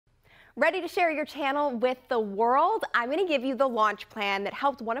Ready to share your channel with the world? I'm going to give you the launch plan that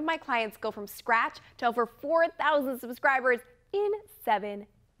helped one of my clients go from scratch to over 4,000 subscribers in 7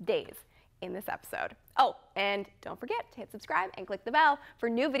 days in this episode. Oh, and don't forget to hit subscribe and click the bell for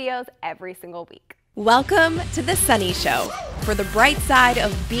new videos every single week. Welcome to The Sunny Show, for the bright side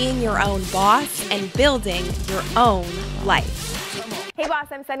of being your own boss and building your own life. Hey boss,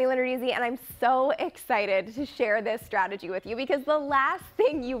 I'm Sunny Lenarduzzi, and I'm so excited to share this strategy with you because the last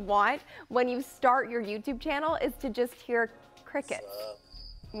thing you want when you start your YouTube channel is to just hear crickets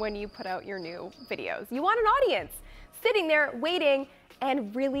when you put out your new videos. You want an audience sitting there waiting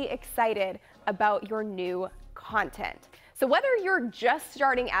and really excited about your new content. So whether you're just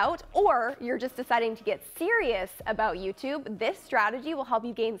starting out or you're just deciding to get serious about YouTube, this strategy will help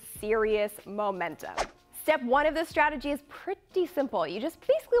you gain serious momentum. Step one of this strategy is pretty simple. You just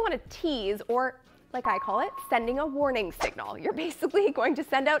basically want to tease, or like I call it, sending a warning signal. You're basically going to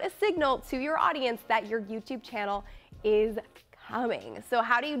send out a signal to your audience that your YouTube channel is coming. So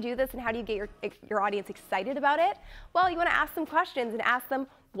how do you do this and how do you get your audience excited about it? Well, you want to ask them questions and ask them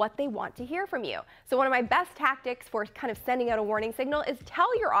what they want to hear from you. So one of my best tactics for kind of sending out a warning signal is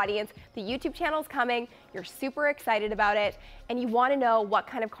tell your audience the YouTube channel is coming, you're super excited about it, and you want to know what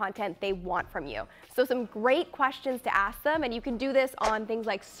kind of content they want from you. So some great questions to ask them, and you can do this on things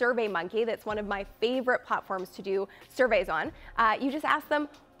like SurveyMonkey. That's one of my favorite platforms to do surveys on. You just ask them,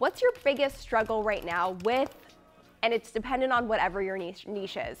 what's your biggest struggle right now with, and it's dependent on whatever your niche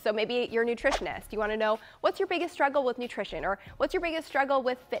is. So maybe you're a nutritionist. You want to know what's your biggest struggle with nutrition, or what's your biggest struggle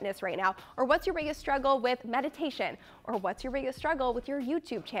with fitness right now, or what's your biggest struggle with meditation, or what's your biggest struggle with your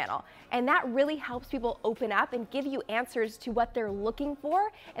YouTube channel. And that really helps people open up and give you answers to what they're looking for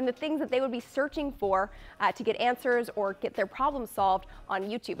and the things that they would be searching for to get answers or get their problem solved on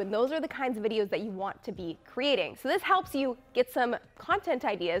YouTube. And those are the kinds of videos that you want to be creating. So this helps you get some content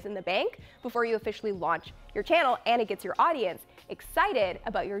ideas in the bank before you officially launch your channel, and it gets your audience excited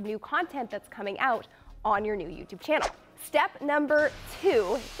about your new content that's coming out on your new YouTube channel. Step number 2,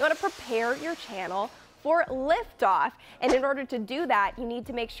 you want to prepare your channel for liftoff. And in order to do that, you need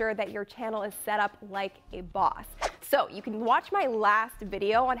to make sure that your channel is set up like a boss. So you can watch my last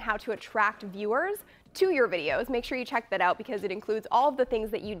video on how to attract viewers to your videos. Make sure you check that out because it includes all of the things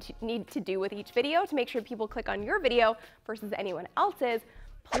that you need to do with each video to make sure people click on your video versus anyone else's.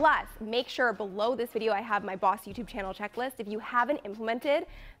 Plus, make sure below this video I have my Boss YouTube channel checklist. If you haven't implemented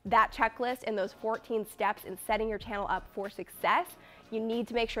that checklist and those 14 steps in setting your channel up for success, you need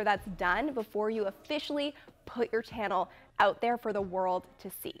to make sure that's done before you officially put your channel out there for the world to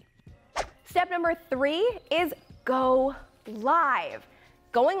see. Step number 3 is go live.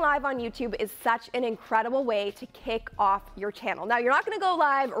 Going live on YouTube is such an incredible way to kick off your channel. Now, you're not going to go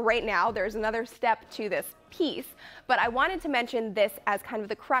live right now. There's another step to this piece, but I wanted to mention this as kind of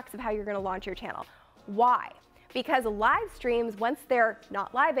the crux of how you're going to launch your channel. Why? Because live streams, once they're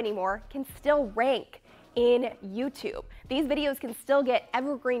not live anymore, can still rank in YouTube. These videos can still get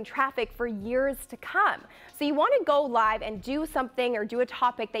evergreen traffic for years to come. So you want to go live and do something or do a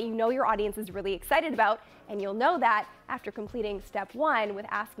topic that you know your audience is really excited about, and you'll know that after completing step 1 with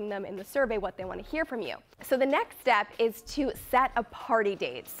asking them in the survey what they want to hear from you. So the next step is to set a party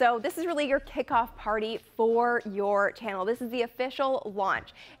date. So this is really your kickoff party for your channel. This is the official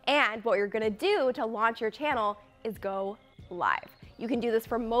launch. And what you're going to do to launch your channel is go live. You can do this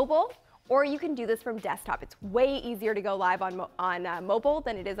from mobile, or you can do this from desktop. It's way easier to go live on mobile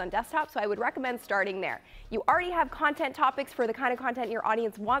than it is on desktop, so I would recommend starting there. You already have content topics for the kind of content your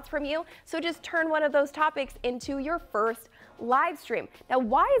audience wants from you, so just turn one of those topics into your first live stream. Now,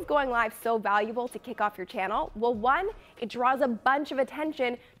 why is going live so valuable to kick off your channel? Well, one, it draws a bunch of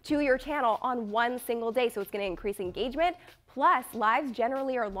attention to your channel on one single day, so it's going to increase engagement. Plus, lives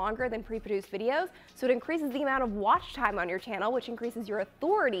generally are longer than pre-produced videos, so it increases the amount of watch time on your channel, which increases your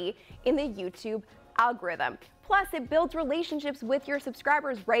authority in the YouTube algorithm. Plus, it builds relationships with your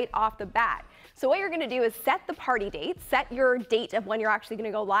subscribers right off the bat. So what you're going to do is set the party date, set your date of when you're actually going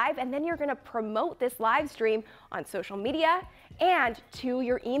to go live, and then you're going to promote this live stream on social media and to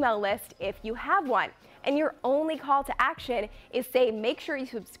your email list if you have one. And your only call to action is say, make sure you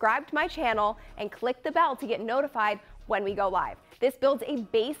subscribe to my channel and click the bell to get notified when we go live. This builds a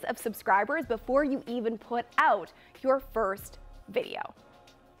base of subscribers before you even put out your first video.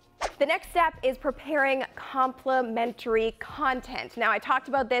 The next step is preparing complementary content. Now, I talked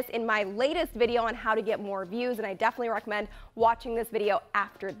about this in my latest video on how to get more views, and I definitely recommend watching this video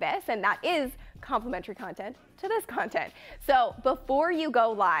after this, and that is complimentary content to this content. So before you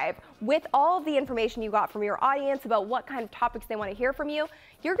go live, with all of the information you got from your audience about what kind of topics they want to hear from you,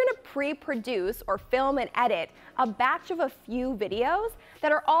 you're going to pre-produce or film and edit a batch of a few videos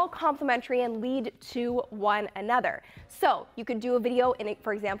that are all complementary and lead to one another. So you could do a video,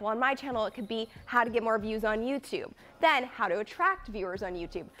 for example, on my channel, it could be how to get more views on YouTube, then how to attract viewers on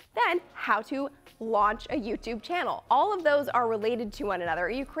YouTube, then how to launch a YouTube channel. All of those are related to one another.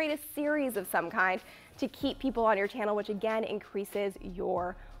 You create a series of some kind to keep people on your channel, which again increases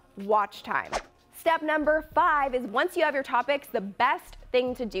your watch time. Step number 5 is once you have your topics, the best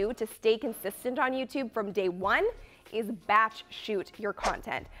thing to do to stay consistent on YouTube from day one is batch shoot your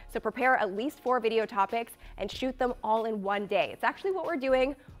content. So prepare at least 4 video topics and shoot them all in one day. It's actually what we're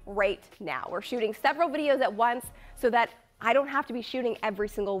doing right now. We're shooting several videos at once so that I don't have to be shooting every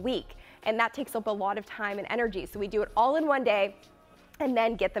single week. And that takes up a lot of time and energy. So we do it all in one day and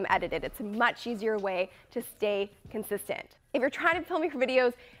then get them edited. It's a much easier way to stay consistent. If you're trying to film your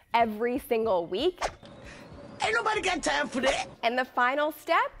videos every single week, ain't nobody got time for that. And the final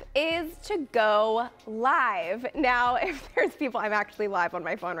step is to go live. Now, if there's people, I'm actually live on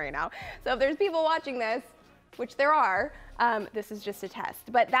my phone right now. So if there's people watching this, which there are, this is just a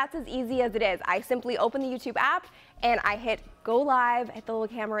test. But that's as easy as it is. I simply open the YouTube app and I hit go live, hit the little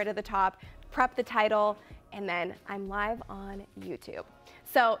camera right at the top, prep the title, and then I'm live on YouTube.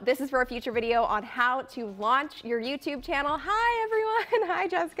 So this is for a future video on how to launch your YouTube channel. Hi everyone, hi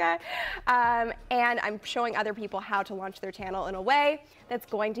Jessica. And I'm showing other people how to launch their channel in a way that's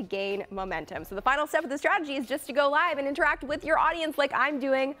going to gain momentum. So the final step of the strategy is just to go live and interact with your audience like I'm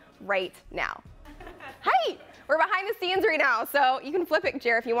doing right now. Hi, we're behind the scenes right now, so you can flip it,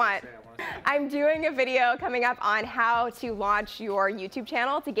 Jer, if you want. I'm doing a video coming up on how to launch your YouTube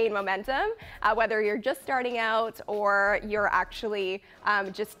channel to gain momentum, whether you're just starting out or you're actually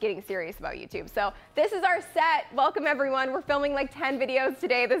just getting serious about YouTube. So this is our set. Welcome everyone. We're filming like 10 videos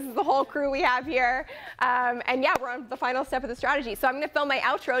today. This is the whole crew we have here. And yeah, we're on the final step of the strategy. So I'm going to film my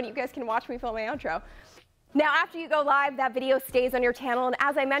outro and you guys can watch me film my outro. Now, after you go live, that video stays on your channel, and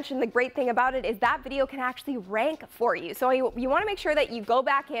as I mentioned, the great thing about it is that video can actually rank for you. So you want to make sure that you go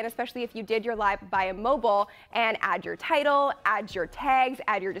back in, especially if you did your live via mobile, and add your title, add your tags,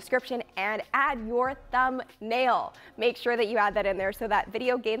 add your description, and add your thumbnail. Make sure that you add that in there so that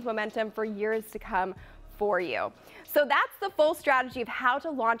video gains momentum for years to come for you. So that's the full strategy of how to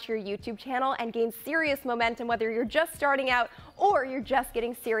launch your YouTube channel and gain serious momentum, whether you're just starting out or you're just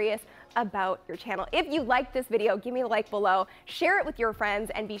getting serious about your channel. If you liked this video, give me a like below, share it with your friends,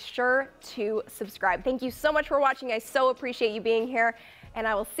 and be sure to subscribe. Thank you so much for watching. I so appreciate you being here, and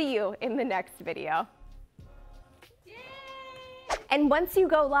I will see you in the next video. And once you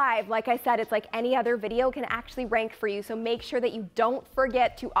go live, like I said, it's like any other video can actually rank for you. So make sure that you don't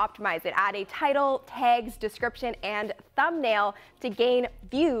forget to optimize it. Add a title, tags, description, and thumbnail to gain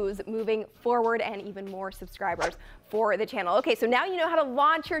views moving forward and even more subscribers for the channel. Okay, so now you know how to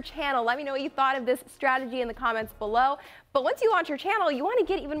launch your channel. Let me know what you thought of this strategy in the comments below. But once you launch your channel, you want to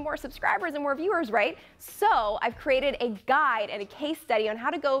get even more subscribers and more viewers, right? So I've created a guide and a case study on how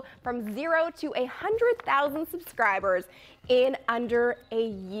to go from 0 to 100,000 subscribers in under a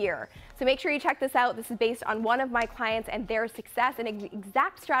year. So make sure you check this out. This is based on one of my clients and their success, and an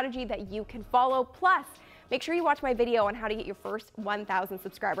exact strategy that you can follow. Plus, make sure you watch my video on how to get your first 1,000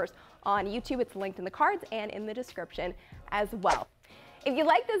 subscribers on YouTube. It's linked in the cards and in the description as well. If you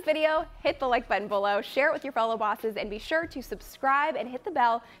like this video, hit the like button below, share it with your fellow bosses, and be sure to subscribe and hit the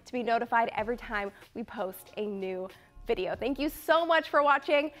bell to be notified every time we post a new video. Thank you so much for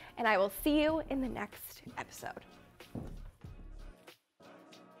watching, and I will see you in the next episode.